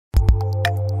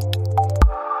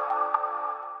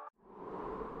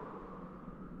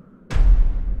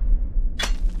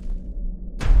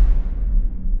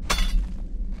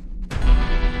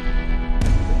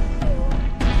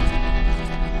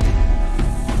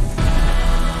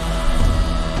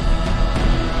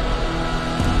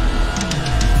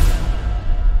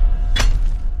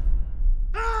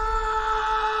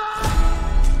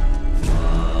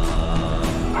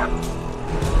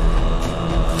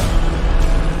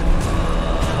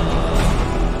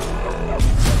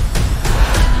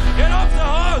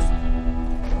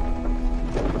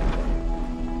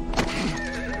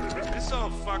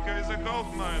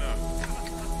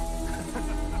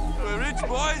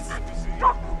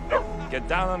Get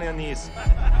down on your knees.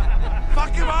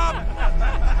 Fuck him up!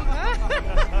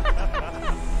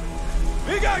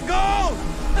 We got gold!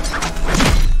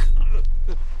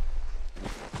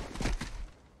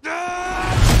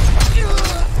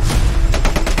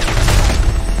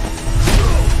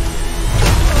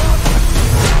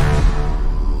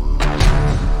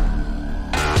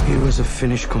 He was a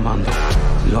Finnish commando.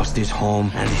 Lost his home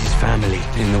and his family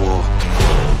in the war.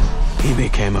 He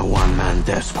became a one-man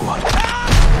death squad.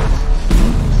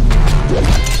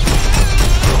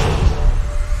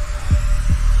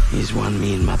 He's one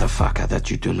mean motherfucker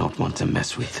that you do not want to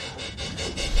mess with.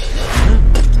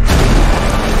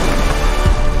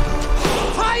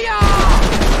 Fire!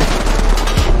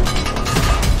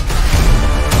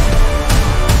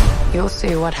 You'll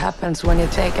see what happens when you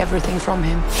take everything from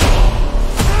him.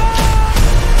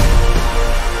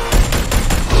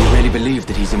 Do you really believe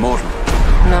that he's immortal?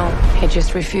 No, he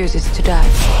just refuses to die.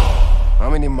 How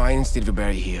many mines did we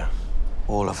bury here?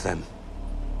 All of them.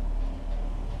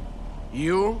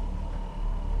 You?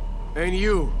 And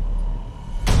you?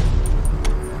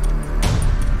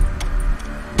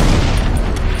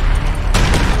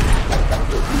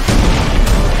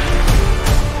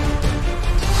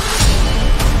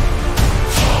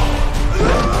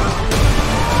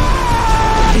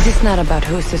 This is not about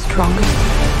who's the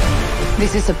strongest.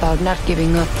 This is about not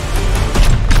giving up.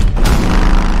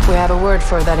 We have a word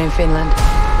for that in Finland.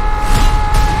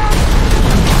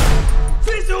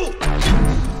 Sisu!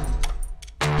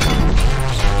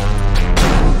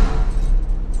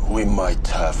 We might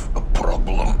have a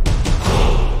problem.